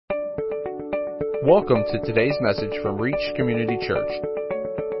Welcome to today's message from Reach Community Church.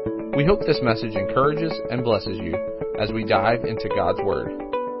 We hope this message encourages and blesses you as we dive into God's Word.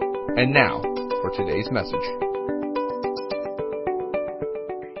 And now, for today's message.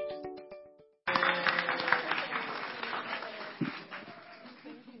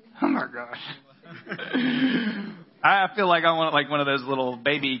 Oh my gosh. I feel like I want one of those little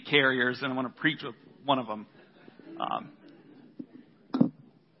baby carriers and I want to preach with one of them.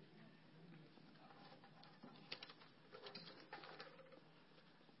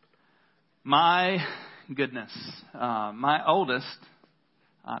 My goodness, my oldest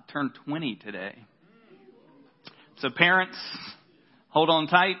turned 20 today. So parents, hold on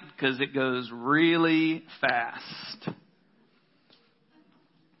tight because it goes really fast.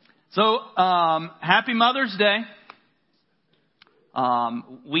 So, happy Mother's Day.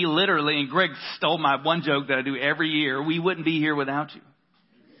 We literally, and Greg stole my one joke that I do every year, we wouldn't be here without you.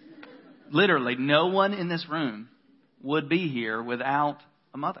 Literally, no one in this room would be here without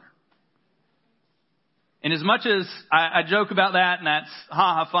a mother. And as much as I joke about that, and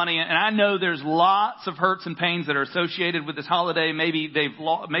that's funny, and I know there's lots of hurts and pains that are associated with this holiday. Maybe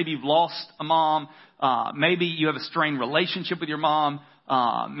you've lost a mom. Maybe you have a strained relationship with your mom.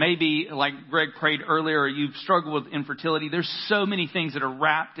 Maybe, like Greg prayed earlier, you've struggled with infertility. There's so many things that are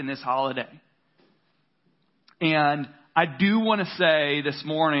wrapped in this holiday. And I do want to say this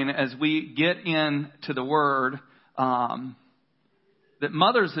morning, as we get into the Word, that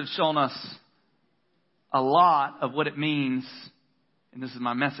mothers have shown us a lot of what it means, and this is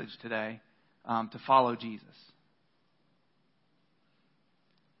my message today, to follow Jesus.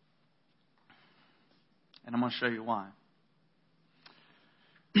 And I'm going to show you why.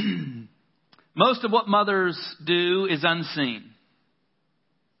 Most of what mothers do is unseen.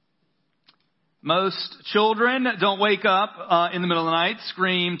 Most children don't wake up in the middle of the night,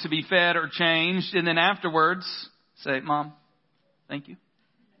 scream to be fed or changed, and then afterwards say, "Mom, thank you.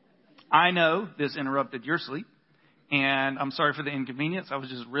 I know this interrupted your sleep, and I'm sorry for the inconvenience. I was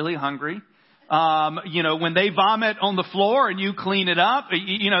just really hungry." When they vomit on the floor and you clean it up,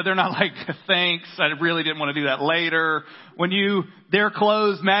 they're not like, "Thanks, I really didn't want to do that later." When their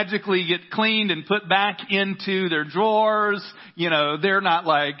clothes magically get cleaned and put back into their drawers, they're not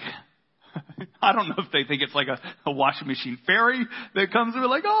like, I don't know if they think it's like a washing machine fairy that comes and they're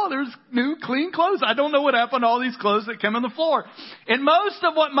like, "Oh, there's new clean clothes. I don't know what happened to all these clothes that came on the floor." And most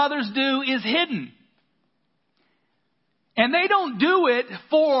of what mothers do is hidden. And they don't do it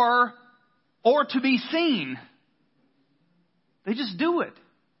for or to be seen. They just do it.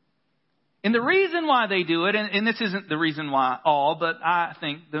 And the reason why they do it, and this isn't the reason why all, but I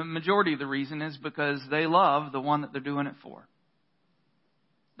think the majority of the reason is because they love the one that they're doing it for.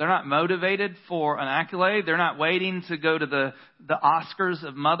 They're not motivated for an accolade. They're not waiting to go to the Oscars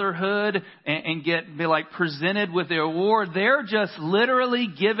of motherhood and be presented with the award. They're just literally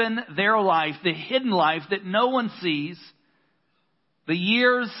given their life, the hidden life that no one sees. The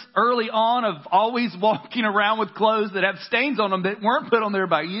years early on of always walking around with clothes that have stains on them that weren't put on there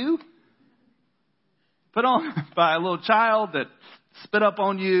by you. Put on by a little child that spit up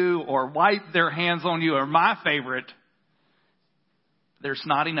on you or wiped their hands on you, or my favorite, their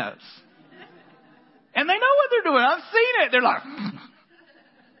snotty nose. And they know what they're doing. I've seen it. They're like,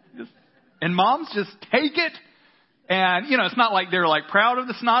 and moms just take it. And, it's not like they're proud of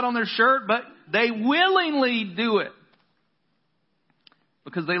the snot on their shirt, but they willingly do it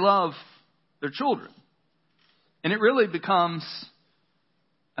because they love their children. And it really becomes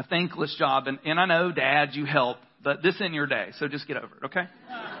a thankless job. And I know, dads, you help, but this isn't your day. So just get over it, okay?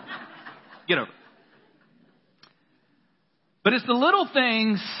 Get over it. But it's the little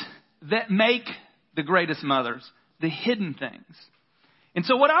things that make the greatest mothers, the hidden things. And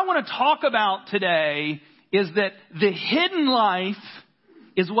so what I want to talk about today is that the hidden life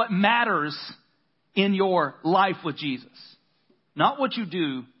is what matters in your life with Jesus. Not what you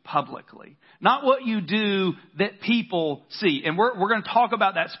do publicly. Not what you do that people see. And we're going to talk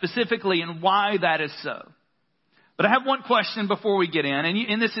about that specifically and why that is so. But I have one question before we get in,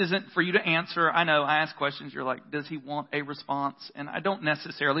 and this isn't for you to answer. I know I ask questions. You're like, does he want a response? And I don't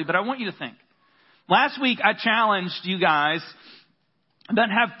necessarily, but I want you to think. Last week, I challenged you guys that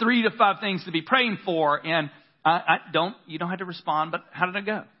have 3 to 5 things to be praying for, and you don't have to respond, but how did it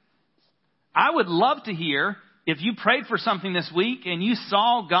go? I would love to hear if you prayed for something this week and you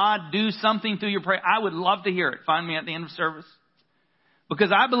saw God do something through your prayer. I would love to hear it. Find me at the end of service.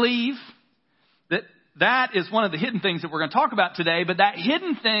 Because I believe that is one of the hidden things that we're going to talk about today. But that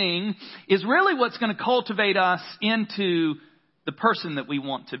hidden thing is really what's going to cultivate us into the person that we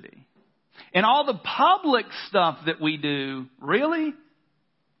want to be. And all the public stuff that we do, really,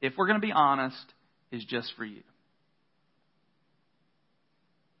 if we're going to be honest, is just for you.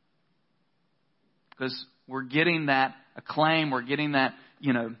 Because we're getting that acclaim, we're getting that,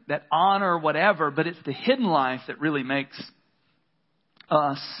 that honor, whatever, but it's the hidden life that really makes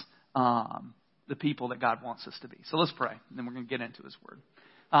us the people that God wants us to be. So let's pray, and then we're going to get into His Word.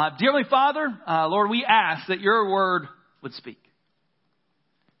 Dearly Father, Lord, we ask that Your Word would speak.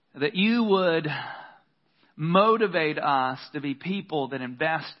 That You would motivate us to be people that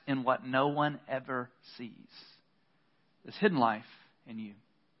invest in what no one ever sees. This hidden life in You.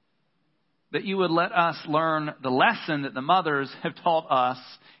 That You would let us learn the lesson that the mothers have taught us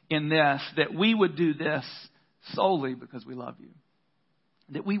in this, that we would do this solely because we love You.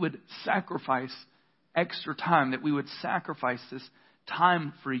 That we would sacrifice extra time, that we would sacrifice this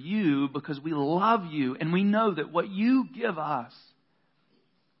time for You because we love You and we know that what You give us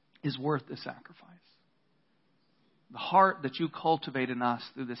is worth the sacrifice. The heart that You cultivate in us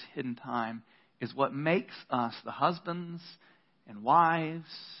through this hidden time is what makes us the husbands and wives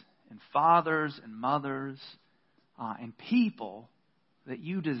and fathers and mothers and people that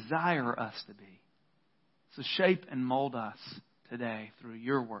You desire us to be. So shape and mold us today through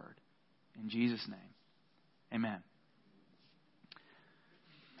Your Word. In Jesus' name, amen.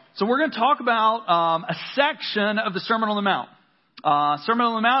 So we're going to talk about a section of the Sermon on the Mount. Sermon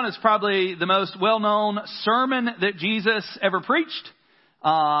on the Mount is probably the most well-known sermon that Jesus ever preached.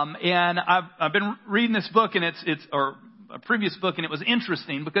 And I've been reading this book, and it's a previous book, and it was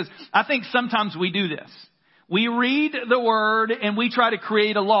interesting because I think sometimes we do this. We read the Word and we try to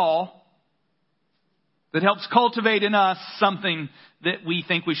create a law that helps cultivate in us something that we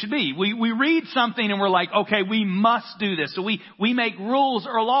think we should be. We read something and we're like, okay, we must do this. So we make rules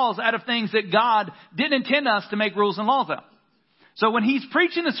or laws out of things that God didn't intend us to make rules and laws out. So when He's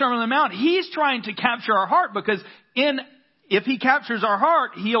preaching the Sermon on the Mount, He's trying to capture our heart because if He captures our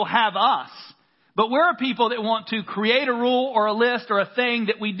heart, He'll have us. But we're a people that want to create a rule or a list or a thing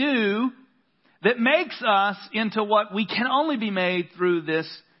that we do that makes us into what we can only be made through this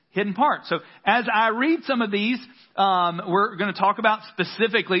hidden part. So as I read some of these, we're going to talk about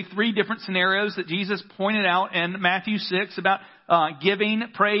specifically 3 different scenarios that Jesus pointed out in Matthew 6 about giving,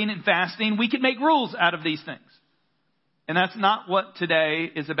 praying, and fasting. We could make rules out of these things. And that's not what today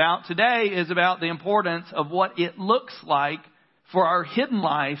is about. Today is about the importance of what it looks like for our hidden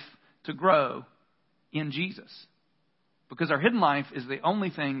life to grow in Jesus. Because our hidden life is the only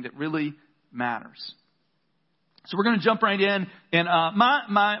thing that really matters. So we're going to jump right in. And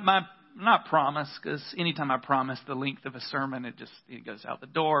my not promise, because anytime I promise the length of a sermon, it goes out the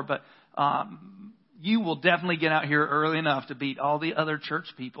door. But you will definitely get out here early enough to beat all the other church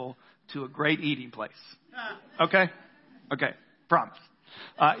people to a great eating place. Okay? Okay, promise.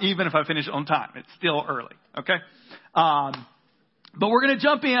 Even if I finish on time, it's still early. Okay? But we're going to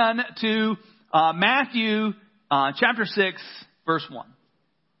jump in to Matthew chapter 6, verse 1.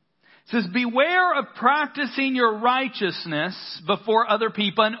 It says, beware of practicing your righteousness before other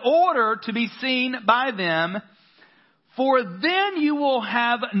people in order to be seen by them, for then you will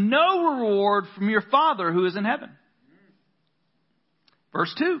have no reward from your Father who is in heaven.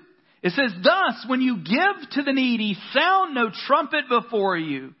 Verse 2. It says, thus, when you give to the needy, sound no trumpet before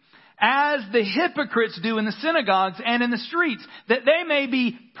you, as the hypocrites do in the synagogues and in the streets, that they may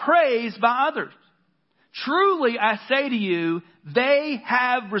be praised by others. Truly, I say to you, they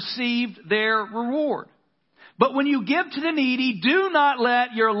have received their reward. But when you give to the needy, do not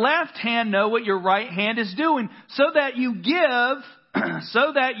let your left hand know what your right hand is doing, so that you give,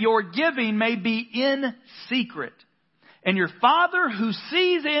 so that your giving may be in secret. And your Father who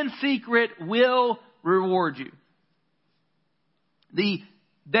sees in secret will reward you. The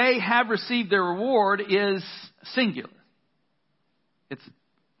they have received their reward is singular. It's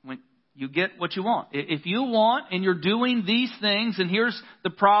when you get what you want. If you want and you're doing these things, and here's the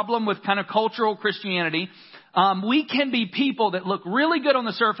problem with kind of cultural Christianity, we can be people that look really good on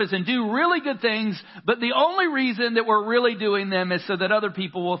the surface and do really good things, but the only reason that we're really doing them is so that other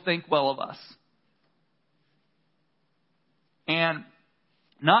people will think well of us. And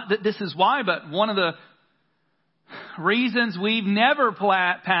not that this is why, but one of the reasons we've never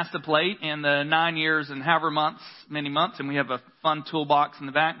passed a plate in the 9 years and however many months, and we have a fun toolbox in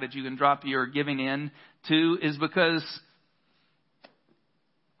the back that you can drop your giving in to, is because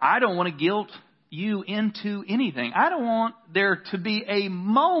I don't want to guilt you into anything. I don't want there to be a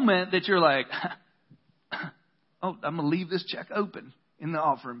moment that you're like, oh, I'm going to leave this check open in the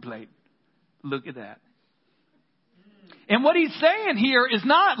offering plate. Look at that. And what he's saying here is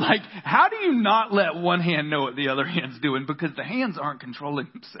not like, how do you not let one hand know what the other hand's doing? Because the hands aren't controlling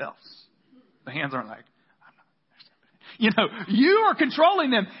themselves. The hands aren't like, I'm not. You are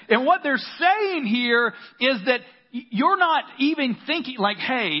controlling them. And what they're saying here is that you're not even thinking like,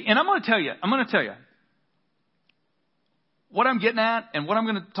 hey, and I'm going to tell you, what I'm getting at and what I'm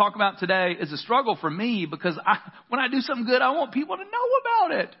going to talk about today is a struggle for me because when I do something good, I want people to know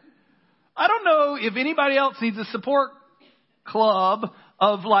about it. I don't know if anybody else needs a support club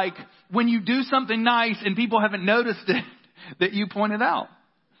of like when you do something nice and people haven't noticed it that you pointed out.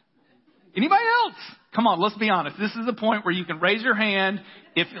 Anybody else? Come on, let's be honest. This is a point where you can raise your hand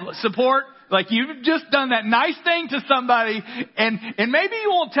if support, like you've just done that nice thing to somebody and maybe you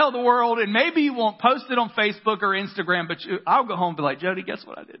won't tell the world and maybe you won't post it on Facebook or Instagram, but I'll go home and be like, Jody, guess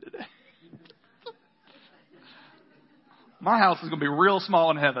what I did today? My house is going to be real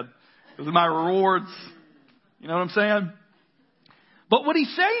small in heaven because of my rewards. You know what I'm saying? But what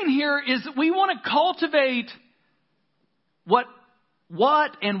he's saying here is that we want to cultivate what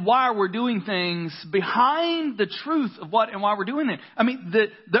and why we're doing things behind the truth of what and why we're doing it. I mean,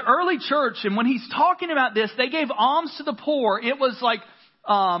 the early church, and when he's talking about this, they gave alms to the poor. It was like,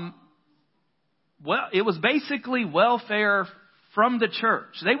 it was basically welfare from the church.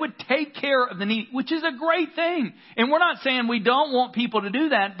 They would take care of the needy, which is a great thing. And we're not saying we don't want people to do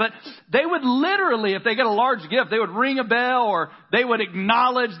that, but they would literally, if they get a large gift, they would ring a bell or they would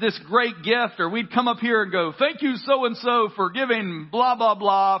acknowledge this great gift, or we'd come up here and go, thank you so-and-so for giving blah, blah,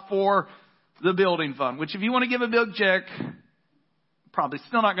 blah for the building fund, which if you want to give a big check, probably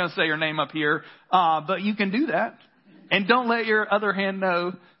still not going to say your name up here, but you can do that. And don't let your other hand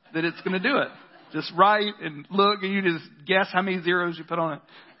know that it's going to do it. Just write and look and you just guess how many zeros you put on it.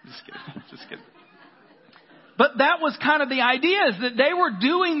 Just kidding. But that was kind of the idea, is that they were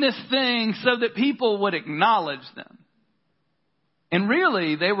doing this thing so that people would acknowledge them. And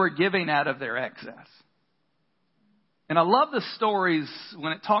really, they were giving out of their excess. And I love the stories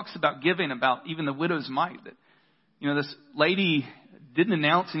when it talks about giving, about even the widow's mite. That, this lady didn't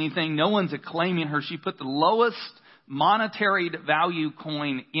announce anything. No one's acclaiming her. She put the lowest monetary value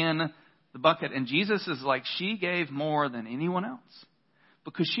coin in the bucket. And Jesus is like, she gave more than anyone else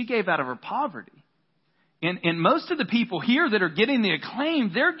because she gave out of her poverty. And most of the people here that are getting the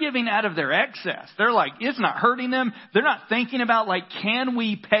acclaim, they're giving out of their excess. They're like, it's not hurting them. They're not thinking about like, can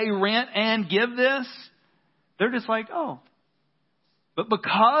we pay rent and give this? They're just like, oh. But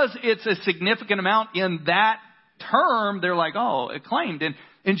because it's a significant amount in that term, they're like, oh, acclaimed.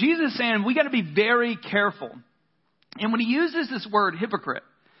 And Jesus is saying, we got to be very careful. And when he uses this word hypocrite,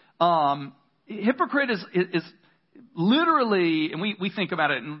 hypocrite is literally, and we think about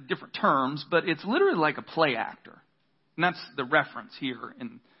it in different terms, but it's literally like a play actor. And that's the reference here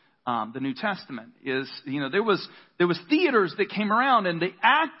in the New Testament is, there was theaters that came around and the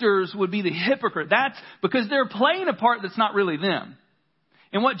actors would be the hypocrite. That's because they're playing a part that's not really them.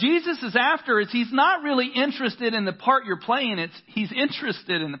 And what Jesus is after is he's not really interested in the part you're playing. He's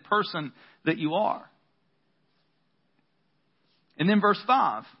interested in the person that you are. And then verse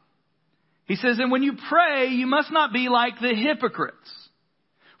 5. He says, and when you pray, you must not be like the hypocrites.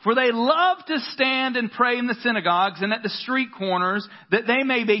 For they love to stand and pray in the synagogues and at the street corners, that they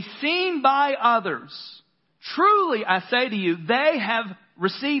may be seen by others. Truly, I say to you, they have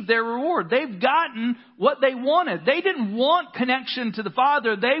received their reward. They've gotten what they wanted. They didn't want connection to the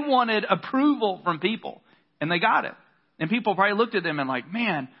Father. They wanted approval from people. And they got it. And people probably looked at them and like,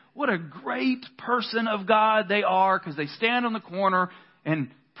 man, what a great person of God they are, because they stand on the corner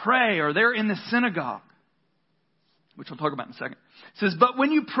and pray, or they're in the synagogue, which we'll talk about in a second. It says, but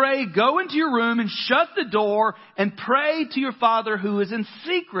when you pray, go into your room and shut the door and pray to your Father who is in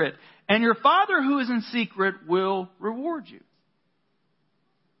secret, and your Father who is in secret will reward you.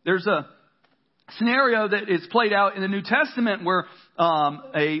 There's a scenario that is played out in the New Testament where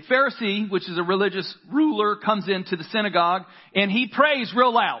a Pharisee, which is a religious ruler, comes into the synagogue and he prays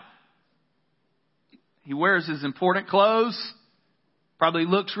real loud. He wears his important clothes. Probably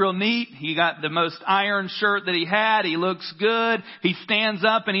looks real neat. He got the most iron shirt that he had. He looks good. He stands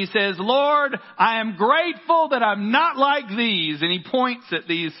up and he says, Lord, I am grateful that I'm not like these. And he points at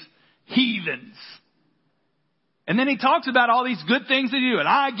these heathens. And then he talks about all these good things that you do. And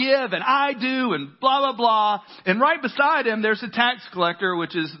I give and I do and blah, blah, blah. And right beside him, there's a tax collector,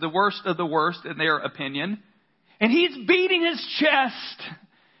 which is the worst of the worst in their opinion. And he's beating his chest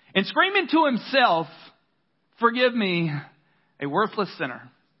and screaming to himself, forgive me, a worthless sinner.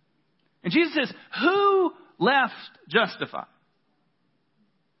 And Jesus says, who left justified?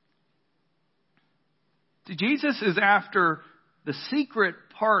 See, Jesus is after the secret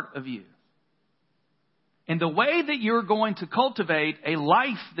part of you. And the way that you're going to cultivate a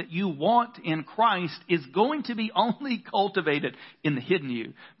life that you want in Christ is going to be only cultivated in the hidden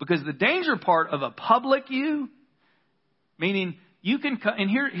you. Because the danger part of a public you Meaning, you can, and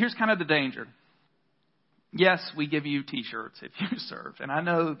here's kind of the danger. Yes, we give you t-shirts if you serve. And I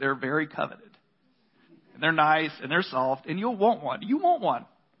know they're very coveted. And they're nice and they're soft and you'll want one. You want one.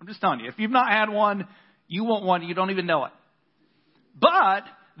 I'm just telling you. If you've not had one, you want one. You don't even know it. But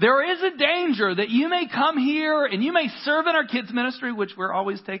there is a danger that you may come here and you may serve in our kids ministry, which we're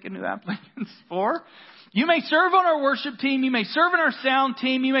always taking new applicants for. You may serve on our worship team. You may serve in our sound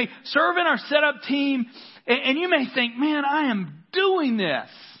team. You may serve in our setup team. And you may think, man, I am doing this.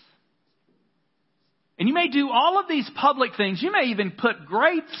 And you may do all of these public things. You may even put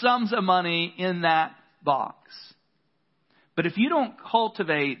great sums of money in that box. But if you don't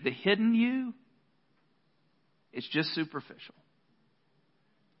cultivate the hidden you, it's just superficial.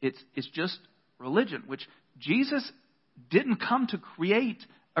 It's just religion, which Jesus didn't come to create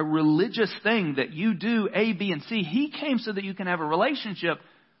a religious thing that you do A, B, and C. He came so that you can have a relationship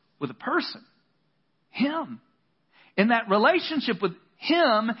with a person, Him. And that relationship with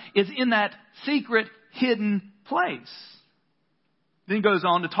Him is in that secret, hidden place. Then he goes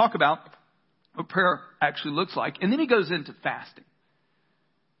on to talk about what prayer actually looks like. And then he goes into fasting.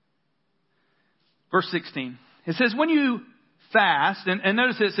 Verse 16. It says, when you fast, and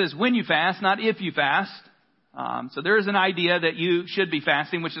notice it says when you fast, not if you fast. So there is an idea that you should be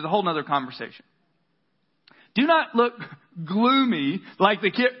fasting, which is a whole other conversation. Do not look gloomy like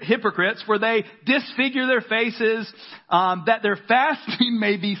the hypocrites, for they disfigure their faces, that their fasting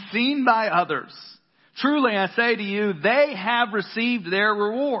may be seen by others. Truly, I say to you, they have received their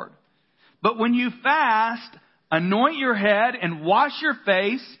reward. But when you fast, anoint your head and wash your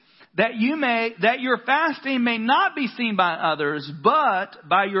face, that your fasting may not be seen by others, but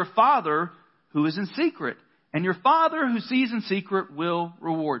by your Father who is in secret. And your Father who sees in secret will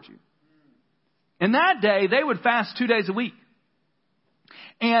reward you. In that day, they would fast 2 days a week.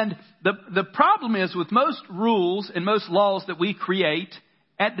 And the problem is with most rules and most laws that we create,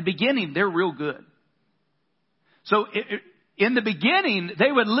 at the beginning, they're real good. So in the beginning,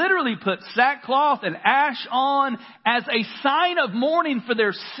 they would literally put sackcloth and ash on as a sign of mourning for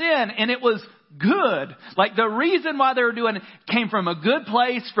their sin. And it was good. Like the reason why they were doing it came from a good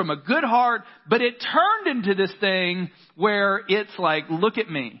place, from a good heart. But it turned into this thing where it's like, look at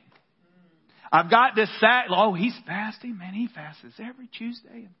me. I've got this sack. Oh, he's fasting. Man, he fasts every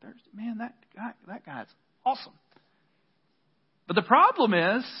Tuesday and Thursday. Man, that guy's awesome. But the problem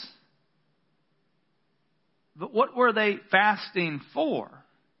is, but what were they fasting for?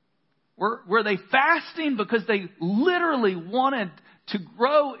 Were they fasting because they literally wanted to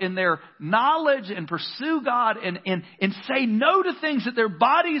grow in their knowledge and pursue God and say no to things that their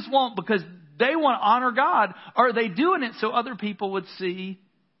bodies want because they want to honor God? Or are they doing it so other people would see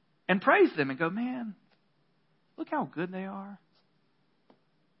and praise them and go, man, look how good they are?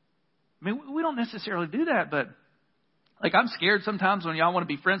 I mean, we don't necessarily do that, but like I'm scared sometimes when y'all want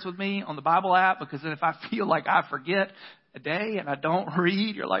to be friends with me on the Bible app, because then if I feel like I forget a day and I don't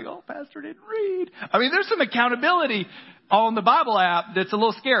read, you're like, oh, Pastor didn't read. I mean, there's some accountability on the Bible app that's a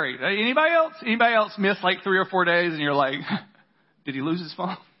little scary. Anybody else miss like 3 or 4 days and you're like, did he lose his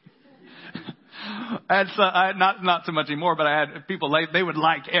phone? And so not so much anymore, but I had people they would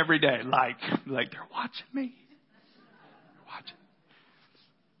like every day, like they're watching me.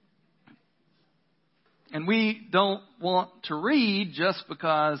 And we don't want to read just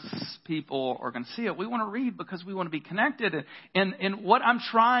because people are going to see it. We want to read because we want to be connected. And what I'm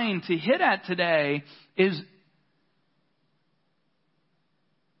trying to hit at today is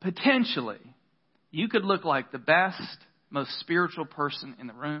potentially you could look like the best, most spiritual person in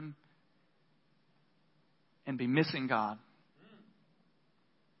the room and be missing God.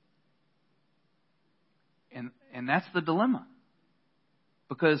 And that's the dilemma.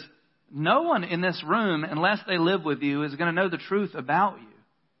 Because no one in this room, unless they live with you, is going to know the truth about you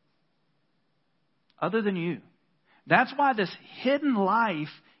other than you. That's why this hidden life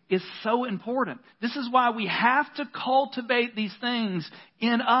is so important. This is why we have to cultivate these things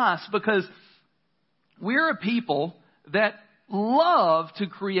in us, because we're a people that love to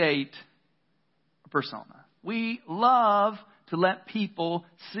create a persona. We love to let people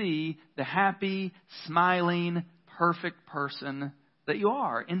see the happy, smiling, perfect person that you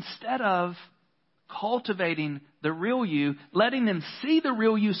are, instead of cultivating the real you, letting them see the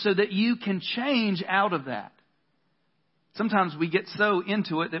real you so that you can change out of that. Sometimes we get so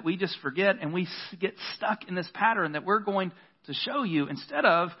into it that we just forget and we get stuck in this pattern that we're going to show you instead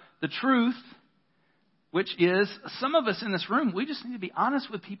of the truth, which is some of us in this room, we just need to be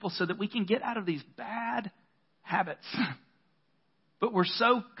honest with people so that we can get out of these bad habits. But we're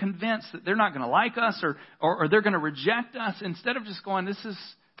so convinced that they're not going to like us or they're going to reject us, instead of just going, this is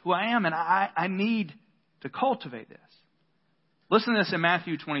who I am and I need to cultivate this. Listen to this in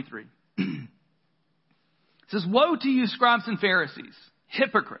Matthew 23. It says, "Woe to you, scribes and Pharisees,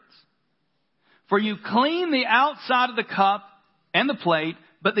 hypocrites! For you clean the outside of the cup and the plate,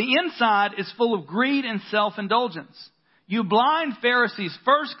 but the inside is full of greed and self-indulgence. You blind Pharisees,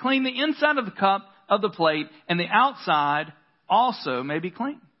 first clean the inside of the cup, of the plate, and the outside also may be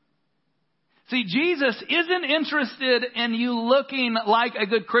clean." See, Jesus isn't interested in you looking like a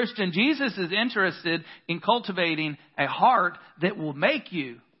good Christian. Jesus is interested in cultivating a heart that will make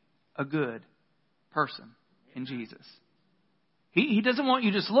you a good person in Jesus. He doesn't want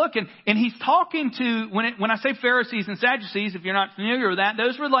you just looking. And he's talking to, when I say Pharisees and Sadducees, if you're not familiar with that,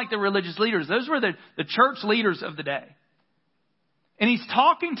 those were like the religious leaders. Those were the church leaders of the day. And he's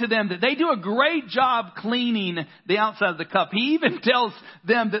talking to them that they do a great job cleaning the outside of the cup. He even tells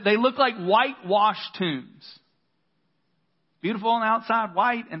them that they look like whitewashed tombs. Beautiful on the outside,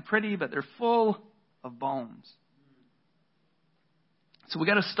 white and pretty, but they're full of bones. So we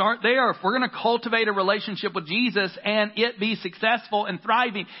got to start there. If we're going to cultivate a relationship with Jesus and it be successful and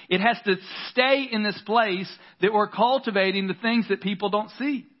thriving, it has to stay in this place that we're cultivating the things that people don't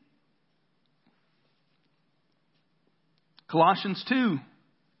see. Colossians 2,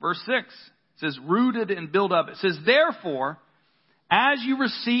 verse 6 says, "Rooted and built up." It says, "Therefore, as you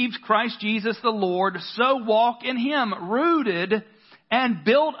received Christ Jesus the Lord, so walk in Him, rooted and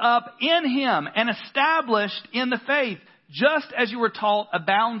built up in Him and established in the faith, just as you were taught,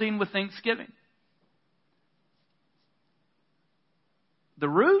 abounding with thanksgiving." The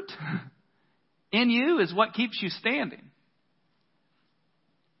root in you is what keeps you standing.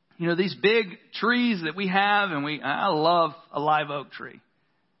 You know, these big trees that we have, and I love a live oak tree.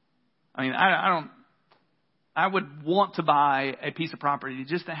 I mean, I would want to buy a piece of property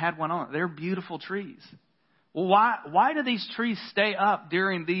just that had one on it. They're beautiful trees. Well, why do these trees stay up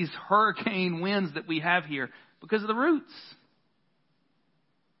during these hurricane winds that we have here? Because of the roots.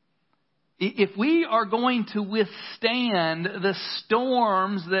 If we are going to withstand the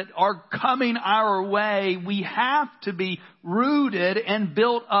storms that are coming our way, we have to be rooted and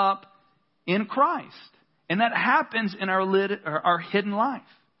built up in Christ. And that happens in our hidden life.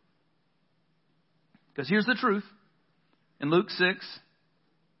 Because here's the truth. In Luke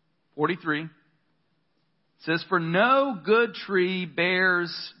 6:43, it says, "For no good tree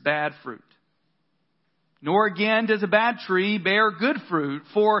bears bad fruit. Nor again does a bad tree bear good fruit,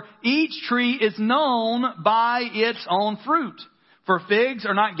 for each tree is known by its own fruit. For figs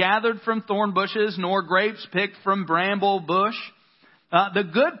are not gathered from thorn bushes, nor grapes picked from bramble bush. The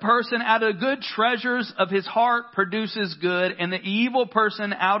good person out of the good treasures of his heart produces good, and the evil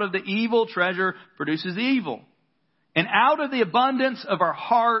person out of the evil treasure produces evil. And out of the abundance of our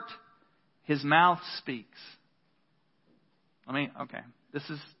heart, his mouth speaks."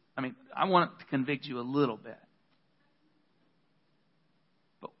 I want to convict you a little bit.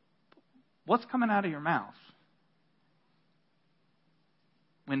 But what's coming out of your mouth?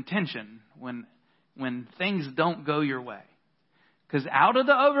 When tension, when things don't go your way. Because out of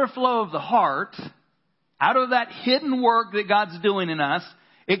the overflow of the heart, out of that hidden work that God's doing in us,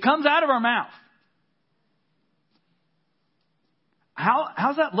 it comes out of our mouth.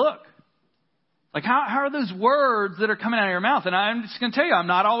 How's that look? Like, how are those words that are coming out of your mouth? And I'm just going to tell you, I'm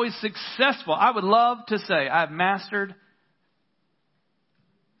not always successful. I would love to say I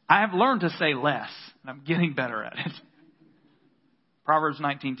have learned to say less, and I'm getting better at it. Proverbs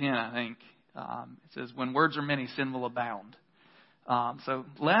 19:10, I think, it says, "When words are many, sin will abound." So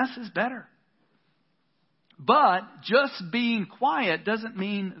less is better. But just being quiet doesn't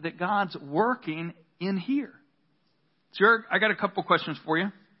mean that God's working in here. So I got a couple questions for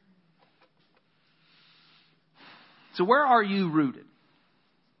you. So where are you rooted?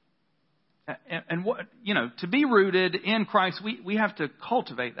 And what, to be rooted in Christ, we have to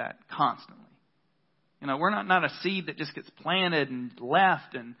cultivate that constantly. We're not a seed that just gets planted and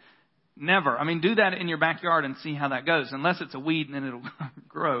left and never. I mean, do that in your backyard and see how that goes. Unless it's a weed, and then it'll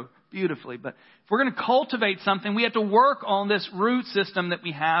grow beautifully. But if we're going to cultivate something, we have to work on this root system that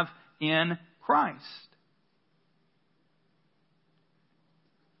we have in Christ.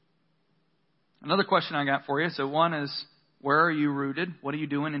 Another question I got for you. So one is, where are you rooted? What are you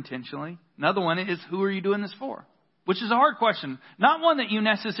doing intentionally? Another one is, who are you doing this for? Which is a hard question. Not one that you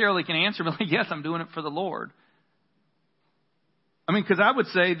necessarily can answer, but yes, I'm doing it for the Lord. Because I would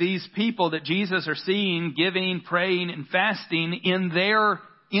say these people that Jesus are seeing, giving, praying, and fasting in their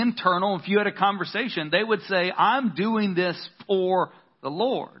internal, if you had a conversation, they would say, I'm doing this for the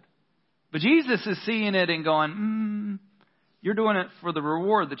Lord. But Jesus is seeing it and going, you're doing it for the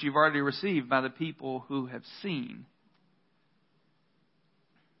reward that you've already received by the people who have seen.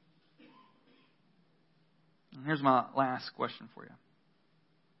 Here's my last question for you.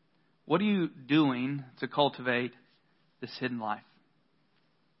 What are you doing to cultivate this hidden life?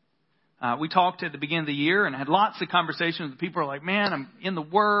 We talked at the beginning of the year and had lots of conversations with people who are like, man, I'm in the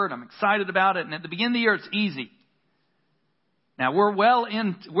Word, I'm excited about it. And at the beginning of the year, it's easy. Now, we're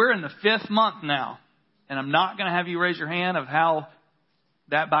in the 5th month now. And I'm not going to have you raise your hand of how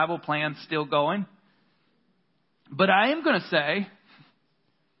that Bible plan's still going. But I am going to say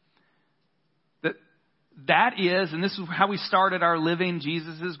that is, and this is how we started our Living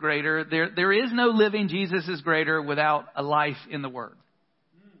Jesus is Greater. There is no Living Jesus is Greater without a life in the Word.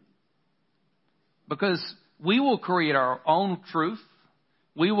 Because we will create our own truth.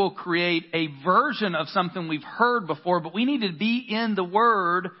 We will create a version of something we've heard before, but we need to be in the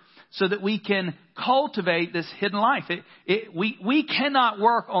Word so that we can cultivate this hidden life. We cannot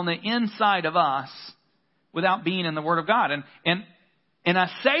work on the inside of us without being in the Word of God. And I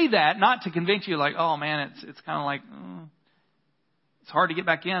say that not to convince you like, oh man, it's kind of like, it's hard to get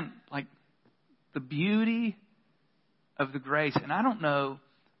back in. Like the beauty of the grace. And I don't know,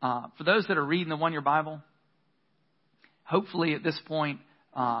 for those that are reading the 1 Year Bible, hopefully at this point,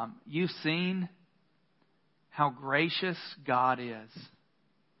 you've seen how gracious God is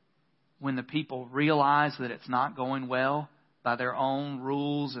when the people realize that it's not going well by their own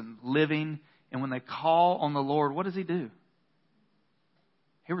rules and living. And when they call on the Lord, what does He do?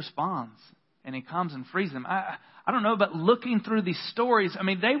 He responds and He comes and frees them. I don't know, but looking through these stories, I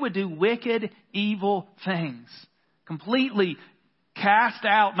mean, they would do wicked, evil things. Completely cast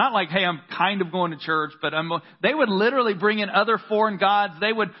out, not like, hey, I'm kind of going to church, but they would literally bring in other foreign gods.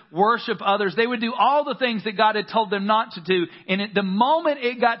 They would worship others. They would do all the things that God had told them not to do. And at the moment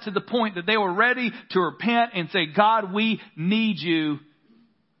it got to the point that they were ready to repent and say, God, we need you,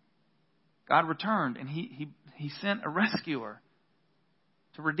 God returned and He sent a rescuer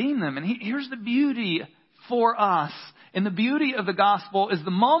to redeem them. And here's the beauty for us. And the beauty of the gospel is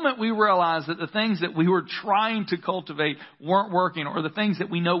the moment we realize that the things that we were trying to cultivate weren't working, or the things that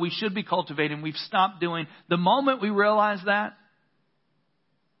we know we should be cultivating, we've stopped doing. The moment we realize that,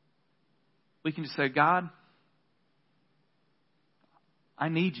 we can just say, God, I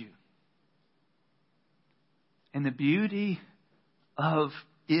need you. And the beauty of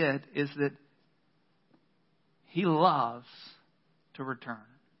it is that He loves to return.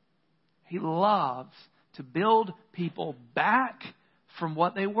 He loves to build people back from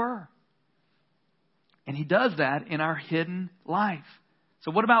what they were. And He does that in our hidden life.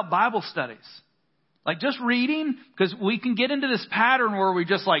 So what about Bible studies? Like just reading? Because we can get into this pattern where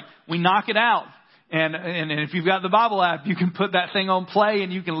we knock it out. And if you've got the Bible app, you can put that thing on play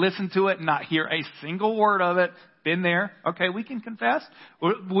and you can listen to it and not hear a single word of it. Been there. Okay, we can confess.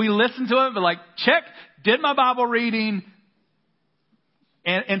 We listen to it, but check, did my Bible reading,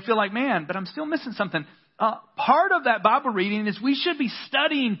 and feel like, man, but I'm still missing something. Part of that Bible reading is we should be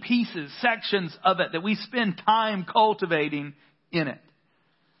studying pieces, sections of it that we spend time cultivating in it.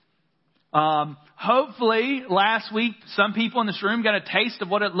 Hopefully last week, some people in this room got a taste of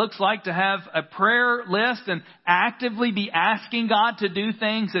what it looks like to have a prayer list and actively be asking God to do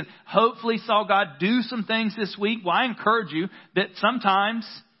things, and hopefully saw God do some things this week. Well, I encourage you that sometimes,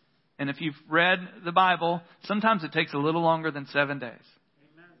 and if you've read the Bible, sometimes it takes a little longer than 7 days.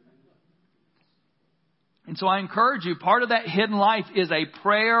 And so I encourage you, part of that hidden life is a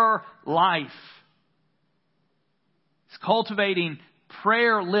prayer life. It's cultivating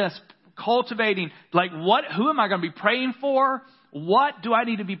prayer lists, cultivating who am I going to be praying for? What do I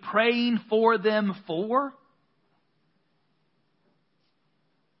need to be praying for them for?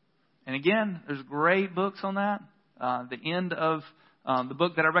 And again, there's great books on that. The end of the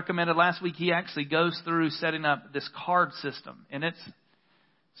book that I recommended last week, he actually goes through setting up this card system. And it's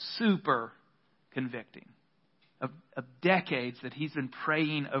super convicting of decades that he's been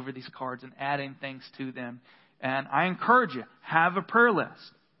praying over these cards and adding things to them. And I encourage you, have a prayer list.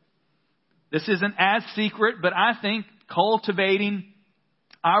 This isn't as secret, but I think cultivating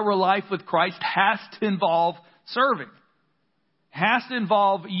our life with Christ has to involve serving. Has to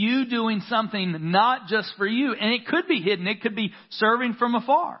involve you doing something not just for you. And it could be hidden. It could be serving from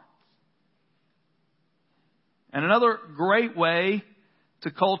afar. And another great way to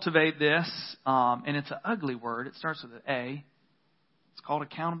cultivate this, and it's an ugly word. It starts with an A. It's called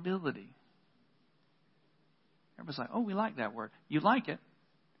accountability. Everybody's like, oh, we like that word. You like it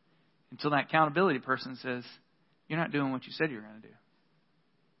until that accountability person says, you're not doing what you said you were going to do.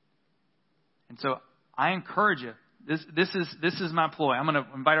 And so I encourage you. This is my ploy. I'm going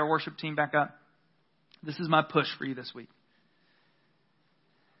to invite our worship team back up. This is my push for you this week.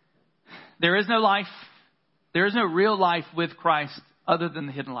 There is no life. There is no real life with Christ other than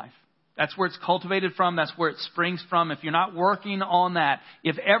the hidden life. That's where it's cultivated from. That's where it springs from. If you're not working on that,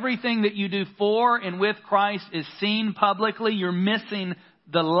 if everything that you do for and with Christ is seen publicly, you're missing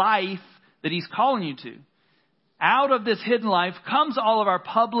the life that He's calling you to. Out of this hidden life comes all of our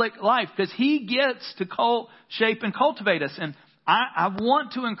public life, because He gets to shape and cultivate us. And I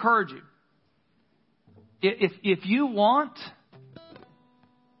want to encourage you. If you want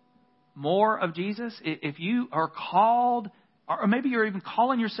more of Jesus, if you are called, or maybe you're even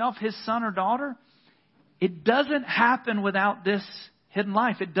calling yourself His son or daughter, it doesn't happen without this hidden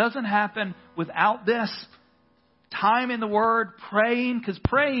life. It doesn't happen without this time in the Word, praying, because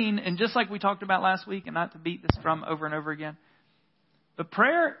praying, and just like we talked about last week, and not to beat this drum over and over again, but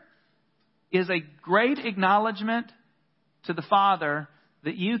prayer is a great acknowledgement to the Father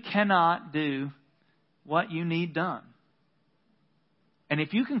that you cannot do what you need done. And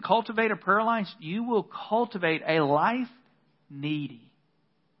if you can cultivate a prayer life, you will cultivate a life needy.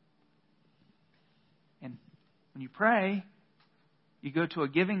 And when you pray, you go to a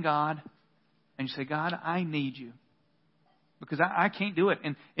giving God and you say, God, I need you. Because I can't do it.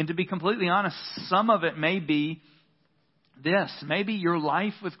 And to be completely honest, some of it may be this. Maybe your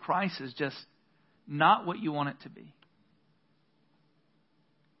life with Christ is just not what you want it to be.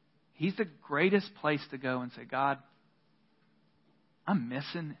 He's the greatest place to go and say, God, I'm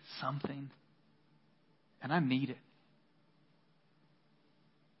missing something and I need it.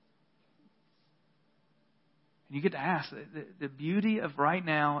 And you get to ask, the beauty of right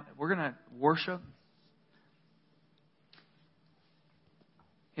now, we're going to worship,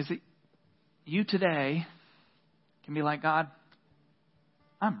 is that you today can be like, God,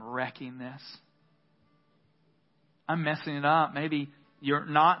 I'm wrecking this. I'm messing it up. Maybe you're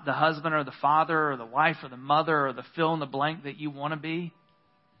not the husband or the father or the wife or the mother or the fill in the blank that you want to be.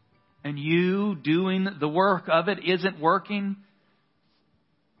 And you doing the work of it isn't working.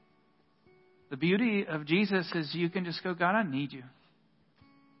 The beauty of Jesus is you can just go, God, I need you.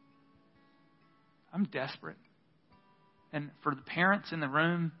 I'm desperate. And for the parents in the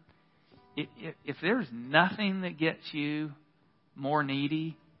room, if there's nothing that gets you more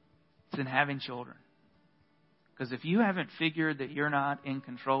needy than having children. Because if you haven't figured that you're not in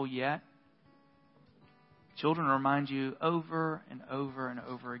control yet, children remind you over and over and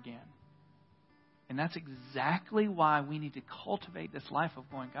over again. And that's exactly why we need to cultivate this life of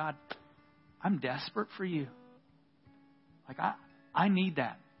going, God, I'm desperate for you. Like, I need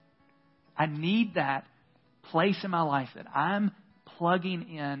that. I need that place in my life that I'm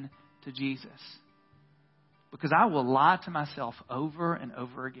plugging in to Jesus. Because I will lie to myself over and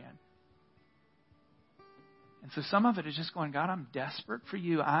over again. And so some of it is just going, God, I'm desperate for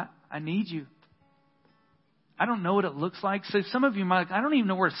you. I need you. I don't know what it looks like. So some of you might, I don't even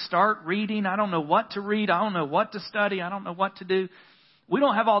know where to start reading. I don't know what to read. I don't know what to study. I don't know what to do. We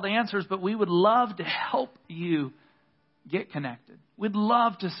don't have all the answers, but we would love to help you get connected. We'd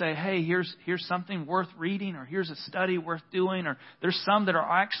love to say, hey, here's something worth reading, or here's a study worth doing, or there's some that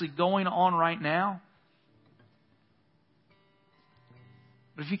are actually going on right now.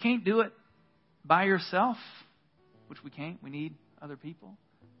 But if you can't do it by yourself, which we can't, we need other people,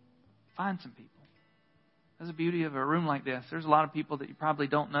 find some people. That's the beauty of a room like this. There's a lot of people that you probably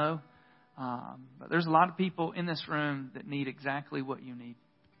don't know, but there's a lot of people in this room that need exactly what you need.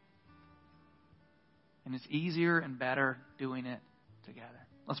 And it's easier and better doing it together.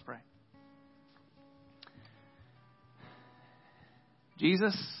 Let's pray.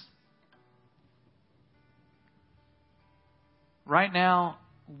 Jesus, right now,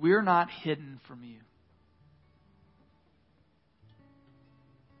 we're not hidden from you.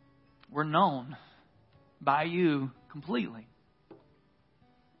 We're known by you completely.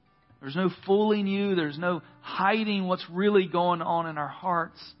 There's no fooling you. There's no hiding what's really going on in our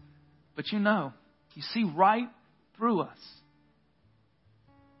hearts. But you know. You see right through us.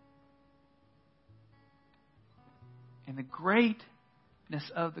 And the greatness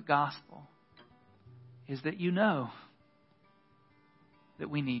of the gospel is that you know that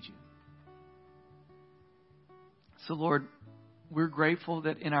we need you. So Lord, we're grateful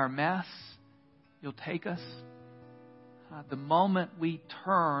that in our mess, you'll take us. The moment we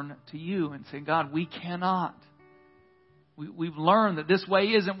turn to you and say, God, we cannot. We've learned that this way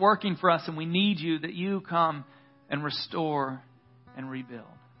isn't working for us and we need you, that you come and restore and rebuild.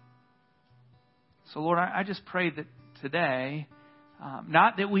 So Lord, I just pray that today,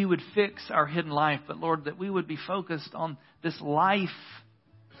 not that we would fix our hidden life, but Lord, that we would be focused on this life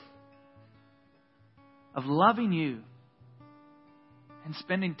of loving you and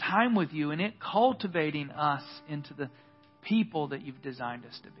spending time with you and it cultivating us into the people that you've designed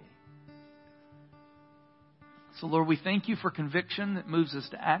us to be. So, Lord, we thank you for conviction that moves us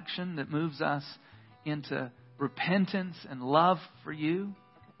to action, that moves us into repentance and love for you.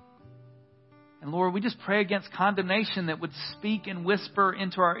 And Lord, we just pray against condemnation that would speak and whisper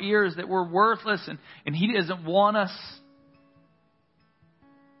into our ears that we're worthless and He doesn't want us.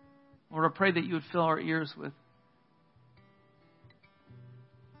 Lord, I pray that you would fill our ears with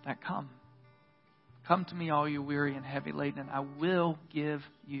that come. Come to me, all you weary and heavy laden, and I will give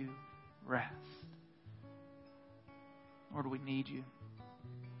you rest. Lord, we need you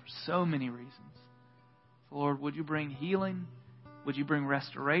for so many reasons. So Lord, would you bring healing? Would you bring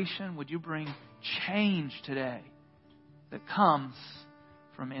restoration? Would you bring change today that comes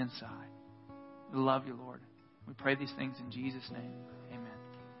from inside? We love you, Lord. We pray these things in Jesus' name. Amen.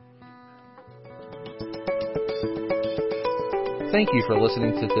 Thank you for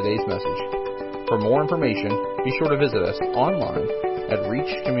listening to today's message. For more information, be sure to visit us online at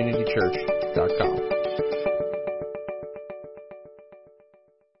reachcommunitychurch.com.